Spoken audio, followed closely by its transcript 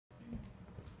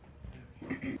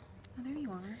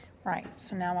are. Right.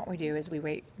 So now what we do is we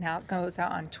wait. Now it goes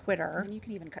out on Twitter. And you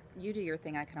can even you do your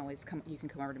thing. I can always come. You can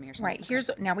come over to me or something. Right. Here's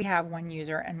now we have one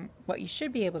user, and what you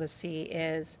should be able to see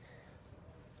is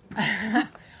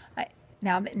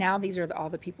now these are all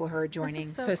the people who are joining.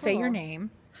 so So say your cool.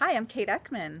 name. Hi, I'm Kate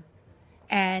Eckman.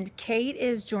 And Kate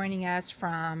is joining us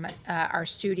from our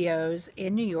studios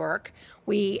in New York.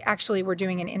 We actually were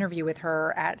doing an interview with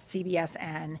her at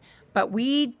CBSN, but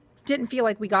we didn't feel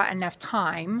like we got enough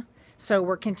time, so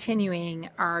we're continuing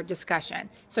our discussion.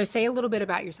 So say a little bit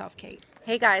about yourself, Kate.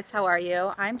 Hey guys, how are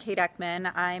you? I'm Kate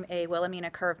Eckman. I'm a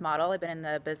Wilhelmina curve model. I've been in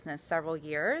the business several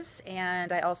years,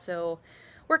 and I also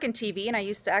work in TV, and I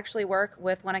used to actually work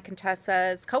with one of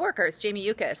Contessa's coworkers, Jamie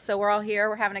Yukis. So we're all here.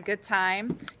 We're having a good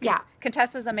time. Yeah.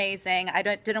 Contessa's amazing. I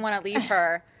didn't want to leave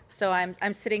her, so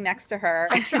I'm sitting next to her.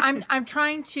 I'm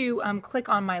trying to click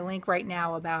on my link right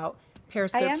now about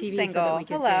Periscope I am TV single. so that we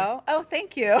can Hello. Oh,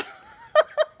 thank you.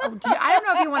 see. Oh, I don't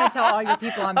know if you want to tell all your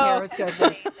people on Periscope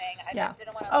this. Yeah.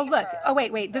 Oh, look. Oh,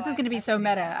 wait. This is going to be so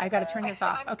meta. I got to turn this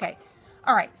off. Okay.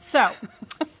 All right. So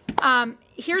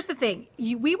here's the thing.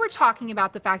 We were talking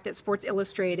about the fact that Sports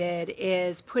Illustrated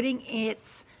is putting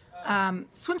its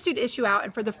swimsuit issue out,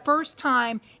 and for the first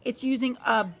time, it's using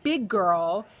a big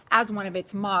girl as one of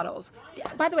its models.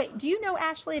 By the way, do you know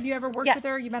Ashley? Have you ever worked with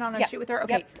her? You've been on a shoot with her?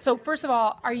 Okay. Yep. So first of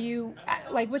all, are you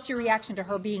what's your reaction to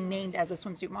her being named as a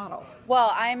swimsuit model?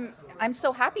 Well, I'm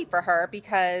so happy for her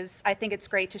because I think it's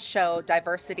great to show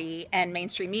diversity in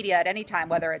mainstream media at any time,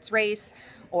 whether it's race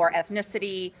or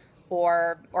ethnicity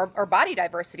or body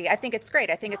diversity. I think it's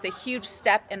great. I think it's a huge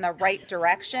step in the right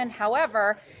direction.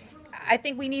 However, I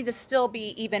think we need to still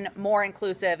be even more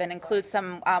inclusive and include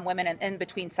some women in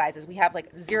between sizes. We have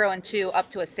like 0 and 2 up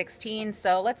to a 16.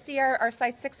 So let's see our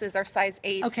size 6s, our size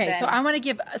 8s. Okay,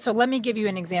 so let me give you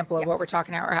an example of what we're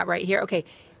talking about right here. Okay,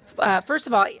 first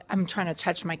of all, I'm trying to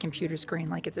touch my computer screen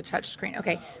like it's a touch screen.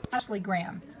 Okay, Ashley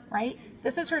Graham, right?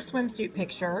 This is her swimsuit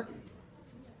picture.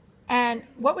 And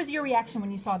what was your reaction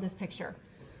when you saw this picture?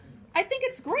 I think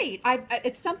it's great.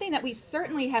 It's something that we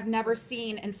certainly have never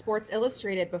seen in Sports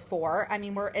Illustrated before. I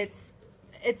mean, it's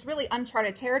really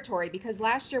uncharted territory because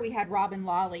last year we had Robin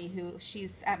Lawley, who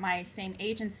she's at my same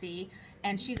agency,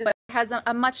 and has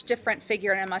a much different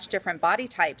figure and a much different body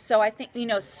type. So I think,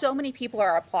 so many people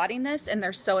are applauding this and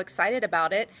they're so excited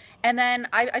about it. And then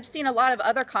I've seen a lot of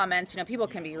other comments. People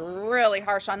can be really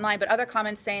harsh online, but other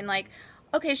comments saying like,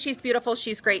 okay, she's beautiful,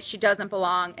 she's great, she doesn't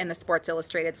belong in the Sports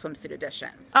Illustrated swimsuit edition.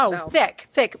 Oh, so. thick.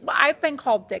 I've been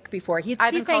called thick before. He's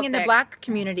saying in the black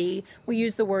community, we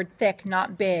use the word thick,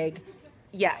 not big.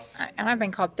 Yes. And I've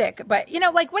been called thick. But,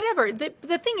 whatever.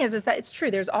 The thing is that it's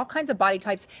true. There's all kinds of body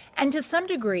types. And to some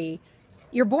degree,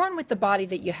 you're born with the body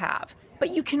that you have. But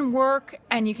you can work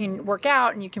and you can work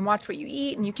out and you can watch what you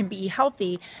eat and you can be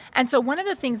healthy. And so one of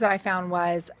the things that I found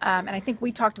was, and I think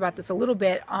we talked about this a little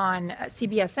bit on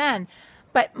CBSN,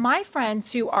 but my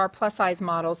friends who are plus size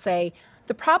models say,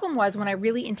 the problem was when I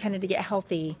really intended to get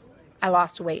healthy, I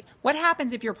lost weight. What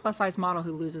happens if you're a plus size model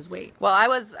who loses weight? Well,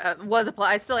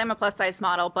 I still am a plus size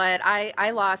model, but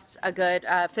I lost a good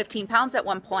 15 pounds at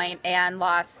one point and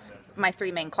lost my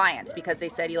 3 main clients because they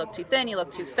said you look too thin, you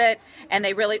look too fit, and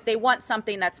they want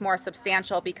something that's more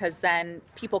substantial because then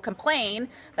people complain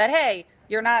that, hey,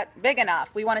 you're not big enough.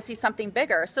 We want to see something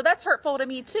bigger. So that's hurtful to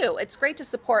me too. It's great to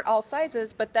support all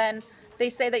sizes, but then they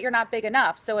say that you're not big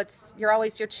enough. So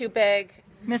you're too big.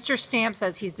 Mr. Stamp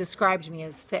says he's described me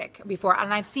as thick before,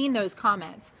 and I've seen those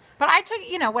comments. But I took,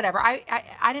 whatever.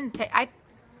 I didn't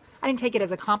take it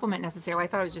as a compliment necessarily. I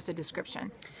thought it was just a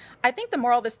description. I think the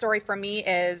moral of the story for me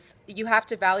is you have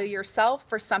to value yourself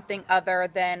for something other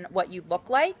than what you look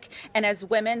like. And as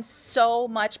women, so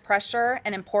much pressure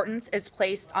and importance is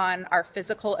placed on our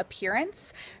physical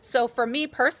appearance. So for me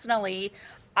personally,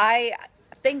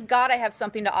 thank God I have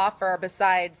something to offer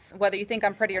besides whether you think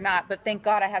I'm pretty or not, but thank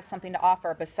God I have something to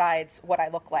offer besides what I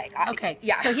look like. Okay.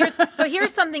 Yeah. So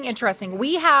here's something interesting.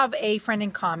 We have a friend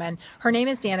in common. Her name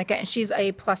is Danica, and she's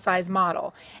a plus size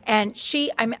model. And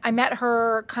I met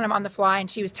her kind of on the fly, and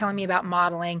she was telling me about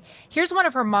modeling. Here's one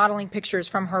of her modeling pictures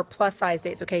from her plus size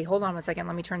days. Okay, hold on one second.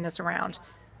 Let me turn this around.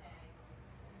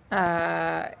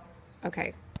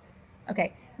 Okay.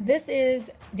 This is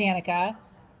Danica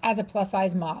as a plus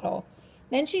size model.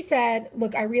 Then she said,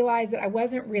 look, I realized that I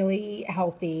wasn't really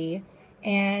healthy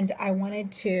and I wanted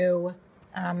to,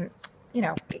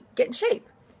 get in shape.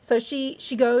 So she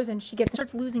goes and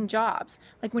starts losing jobs.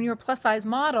 Like when you're a plus size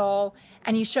model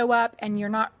and you show up and you're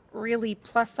not really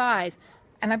plus size.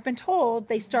 And I've been told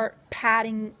they start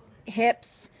padding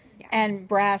hips and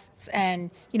breasts, and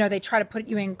they try to put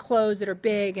you in clothes that are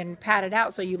big and padded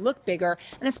out so you look bigger.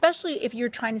 And especially if you're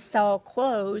trying to sell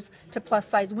clothes to plus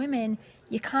size women,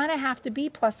 you kind of have to be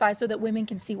plus size so that women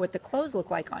can see what the clothes look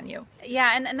like on you.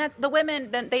 Yeah, and that's the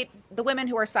women. Then the women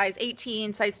who are size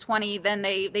 18, size 20, then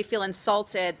they feel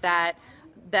insulted that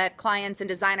clients and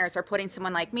designers are putting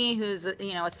someone like me who's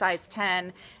a size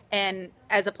 10 and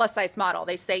as a plus size model.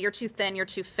 They say you're too thin, you're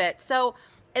too fit. So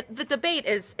the debate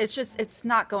it's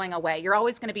not going away. You're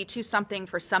always going to be too something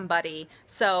for somebody.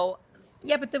 So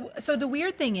yeah, but the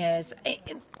weird thing is,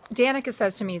 Danica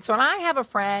says to me, so when I have a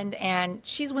friend and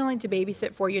she's willing to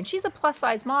babysit for you, and she's a plus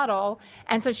size model,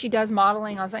 and so she does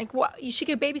modeling, I was like, well, she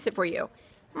could babysit for you.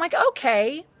 I'm like,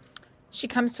 okay. She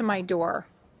comes to my door.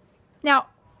 Now,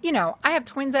 I have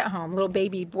twins at home, little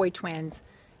baby boy twins.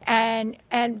 And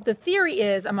the theory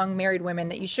is among married women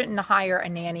that you shouldn't hire a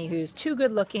nanny who's too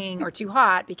good looking or too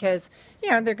hot because,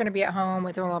 they're going to be at home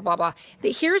with blah, blah, blah.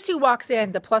 Here's who walks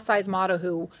in, the plus size model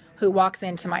who walks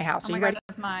into my house. Oh my God,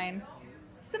 mine.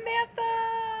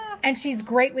 Samantha! And she's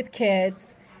great with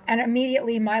kids. And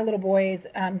immediately my little boys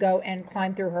go and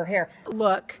climb through her hair.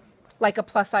 Look like a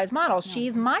plus size model. Yeah.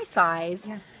 She's my size.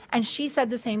 Yeah. And she said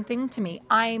the same thing to me.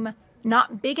 I'm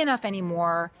not big enough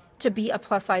anymore to be a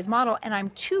plus size model, and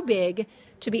I'm too big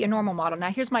to be a normal model. Now,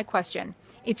 here's my question.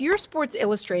 If you're Sports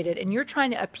Illustrated and you're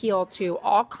trying to appeal to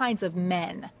all kinds of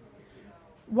men,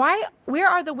 where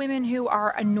are the women who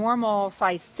are a normal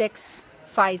size 6,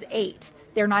 size 8?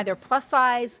 They're neither plus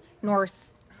size nor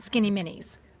skinny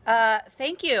minis.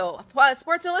 Thank you.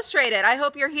 Sports Illustrated, I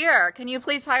hope you're here. Can you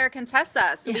please hire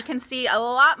Contessa so we can see a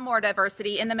lot more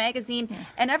diversity in the magazine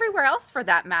and everywhere else for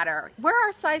that matter? Where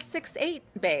are size 6, 8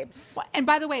 babes? And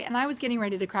by the way, and I was getting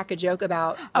ready to crack a joke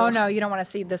about, oh no, you don't want to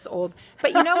see this old.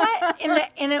 But you know what?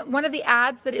 In one of the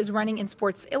ads that is running in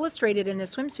Sports Illustrated in the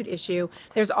swimsuit issue,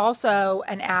 there's also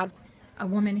an ad, a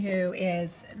woman who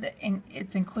is,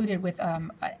 it's included with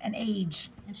an age.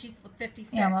 And she's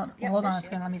 56. Yeah, well, hold on a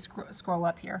second. Let me scroll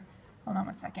up here. Hold on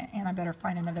one second. And I better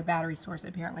find another battery source,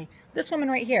 apparently. This woman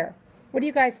right here. What do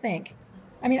you guys think?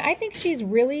 I mean, I think she's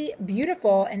really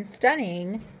beautiful and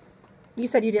stunning. You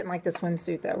said you didn't like the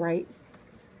swimsuit, though, right?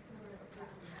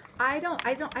 I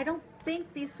don't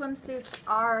think these swimsuits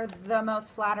are the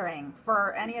most flattering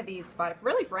for any of these, but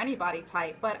really for any body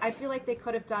type. But I feel like they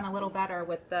could have done a little better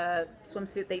with the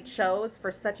swimsuit they chose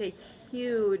for such a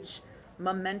huge,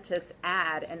 momentous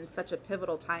ad and such a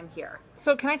pivotal time here.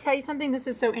 So can I tell you something? This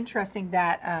is so interesting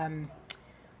that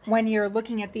when you're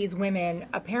looking at these women,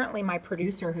 apparently my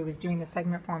producer who was doing the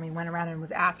segment for me went around and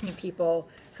was asking people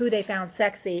who they found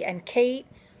sexy. And Kate,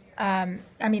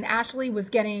 Ashley was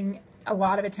getting a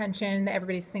lot of attention.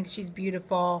 Everybody thinks she's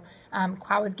beautiful.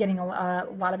 Kwa was getting a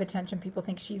lot of attention. People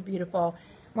think she's beautiful.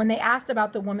 When they asked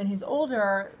about the woman who's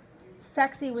older,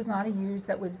 sexy was not a use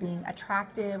that was being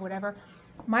attractive, whatever.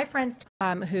 My friends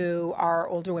who are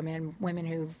older women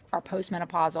who are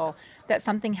postmenopausal, that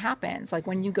something happens. Like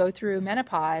when you go through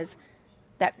menopause,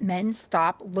 that men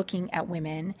stop looking at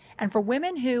women. And for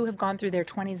women who have gone through their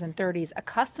 20s and 30s,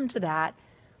 accustomed to that,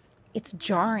 it's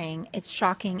jarring, it's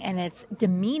shocking, and it's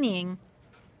demeaning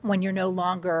when you're no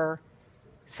longer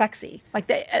sexy.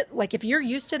 Like if you're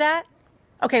used to that.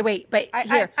 Okay, wait, but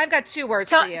here. I've got 2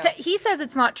 words for you. He says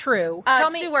it's not true.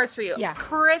 Tell me 2 words for you. Yeah.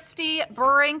 Christy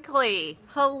Brinkley.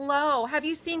 Hello. Have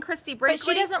you seen Christy Brinkley?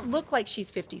 But she doesn't look like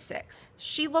she's 56.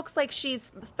 She looks like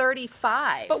she's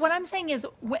 35. But what I'm saying is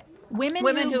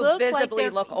women who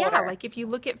visibly look older. Yeah, like if you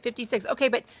look at 56. Okay,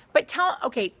 but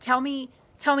tell me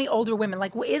older women.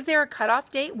 Like, is there a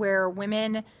cutoff date where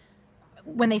women,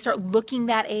 when they start looking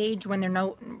that age, when they're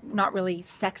not really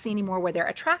sexy anymore, where they're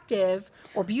attractive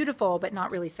or beautiful but not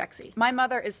really sexy? My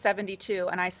mother is 72,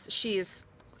 and she is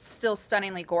still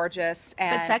stunningly gorgeous.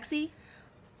 But sexy?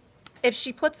 If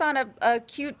she puts on a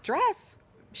cute dress,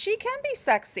 she can be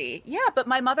sexy. Yeah, but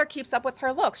my mother keeps up with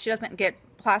her looks. She doesn't get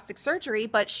plastic surgery,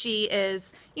 but she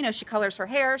is, she colors her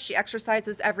hair, she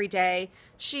exercises every day,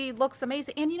 she looks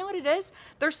amazing. And you know what it is?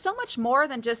 There's so much more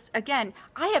than just, again,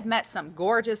 I have met some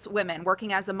gorgeous women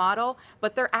working as a model,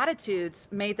 but their attitudes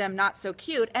made them not so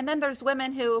cute. And then there's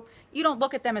women who you don't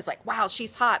look at them as like, wow,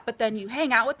 she's hot, but then you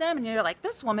hang out with them and you're like,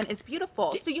 this woman is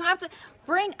beautiful. So you have to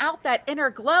bring out that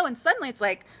inner glow, and suddenly it's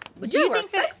like, you are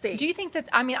sexy. Do you think that,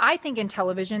 I think in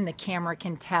television, the camera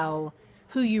can tell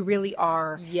who you really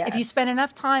are. Yes. If you spend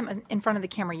enough time in front of the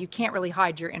camera, you can't really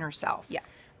hide your inner self. Yeah.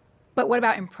 But what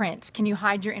about in print? Can you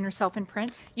hide your inner self in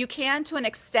print? You can to an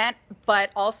extent,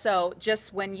 but also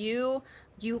just when you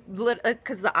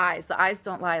because the eyes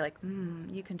don't lie. Like,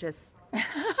 you can just.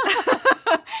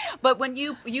 But when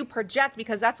you project,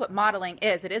 because that's what modeling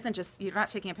is, it isn't just, you're not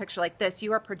taking a picture like this,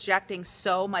 you are projecting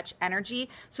so much energy.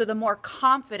 So the more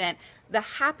confident, the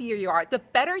happier you are, the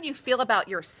better you feel about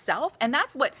yourself. And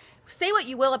that's what, say what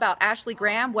you will about Ashley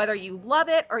Graham, whether you love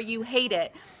it or you hate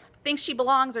it, think she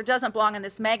belongs or doesn't belong in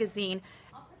this magazine.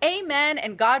 Amen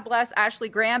and God bless Ashley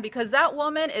Graham, because that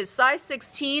woman is size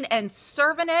 16 and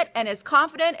serving it and is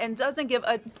confident and doesn't give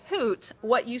a hoot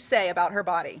what you say about her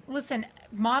body. Listen,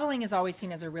 modeling is always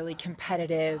seen as a really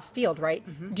competitive field, right?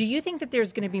 Do you think that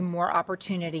there's going to be more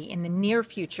opportunity in the near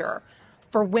future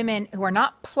for women who are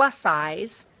not plus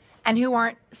size and who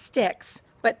aren't sticks,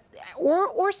 but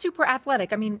or super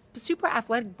athletic? I mean, super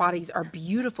athletic bodies are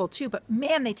beautiful too, but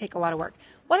man, they take a lot of work.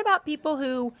 What about people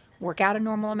who work out a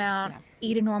normal amount,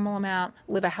 eat a normal amount,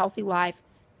 live a healthy life?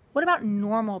 What about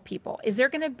normal people? Is there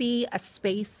going to be a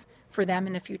space for them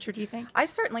in the future, do you think? I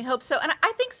certainly hope so. And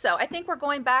I think so. I think we're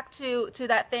going back to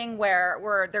that thing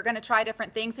where they're going to try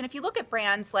different things. And if you look at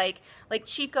brands like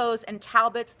Chico's and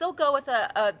Talbot's, they'll go with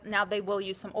now they will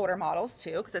use some older models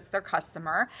too, because it's their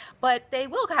customer, but they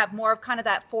will have more of kind of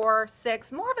that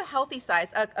 4-6, more of a healthy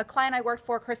size. A client I worked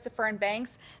for, Christopher and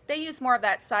Banks, they use more of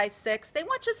that size 6. They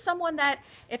want just someone that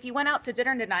if you went out to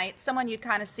dinner tonight, someone you'd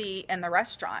kind of see in the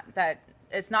restaurant that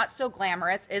is not so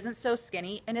glamorous, isn't so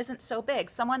skinny, and isn't so big.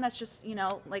 Someone that's just, you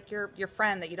know, like your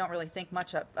friend that you don't really think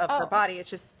much of her body. It's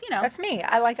just, you know. That's me.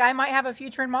 I might have a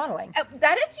future in modeling.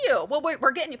 That is you. Well,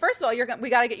 we're getting you. First of all, we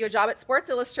got to get you a job at Sports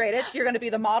Illustrated. You're going to be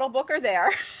the model booker there.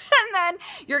 And then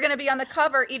you're going to be on the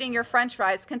cover eating your French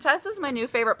fries. Contessa's my new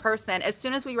favorite person. As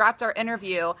soon as we wrapped our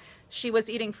interview, she was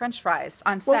eating French fries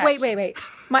on set. Well, wait.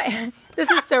 This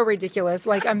is so ridiculous.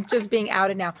 Like, I'm just being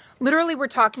outed now. Literally, we're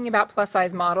talking about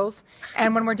plus-size models.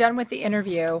 And when we're done with the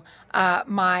interview,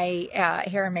 my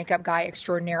hair and makeup guy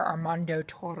extraordinaire, Armando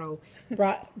Toro,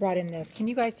 brought in this. Can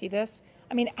you guys see this?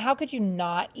 I mean, how could you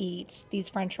not eat these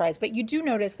French fries? But you do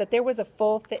notice that there was a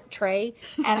full, fit tray,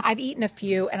 and I've eaten a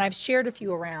few, and I've shared a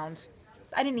few around.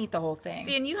 I didn't eat the whole thing.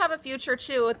 See, and you have a future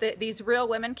too with these real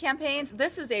women campaigns.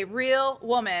 This is a real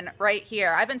woman right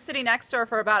here. I've been sitting next to her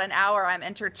for about an hour. I'm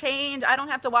entertained. I don't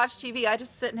have to watch TV. I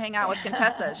just sit and hang out with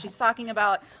Contessa. She's talking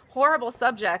about horrible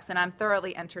subjects, and I'm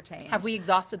thoroughly entertained. Have we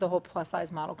exhausted the whole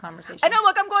plus-size model conversation? I know.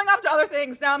 Look, I'm going off to other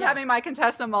things. Now I'm having my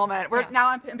Contessa moment. Now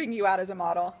I'm pimping you out as a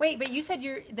model. Wait, but you said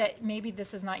that maybe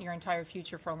this is not your entire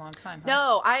future for a long time, huh?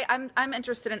 No, I'm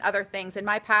interested in other things. And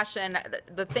my passion,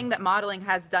 the thing that modeling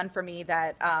has done for me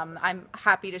that I'm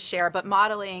happy to share, but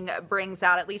modeling brings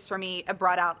out, at least for me, it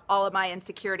brought out all of my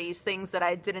insecurities, things that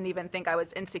I didn't even think I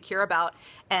was insecure about.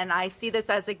 And I see this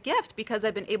as a gift because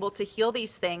I've been able to heal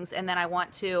these things, and then I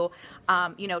want to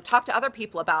talk to other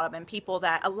people about them, and people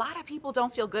that a lot of people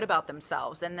don't feel good about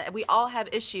themselves, and we all have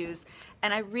issues.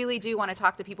 And I really do want to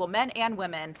talk to people, men and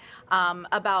women,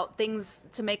 about things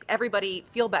to make everybody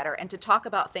feel better, and to talk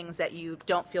about things that you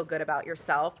don't feel good about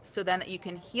yourself, so then that you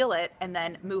can heal it and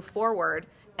then move forward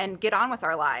and get on with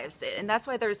our lives. And that's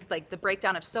why there's like the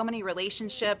breakdown of so many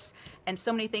relationships and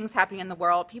so many things happening in the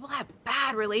world. People have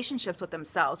bad relationships with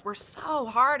themselves. We're so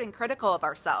hard and critical of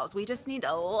ourselves. We just need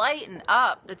to lighten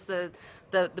up. It's the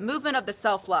movement of the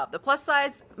self-love. The plus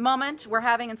size moment we're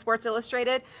having in Sports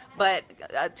Illustrated, but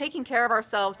taking care of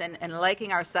ourselves and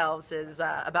liking ourselves is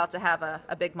about to have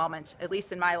a big moment, at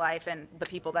least in my life and the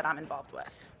people that I'm involved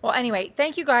with. Well, anyway,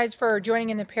 thank you guys for joining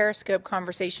in the Periscope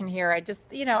conversation here. I just,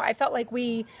 I felt like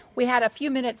we had a few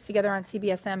minutes together on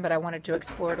CBSN, but I wanted to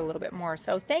explore it a little bit more.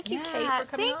 So thank you, Kate, for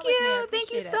coming on with me.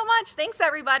 Thank you so much. Thanks,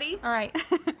 everybody. All right.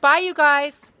 Bye, you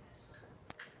guys.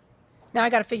 Now I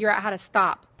got to figure out how to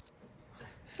stop.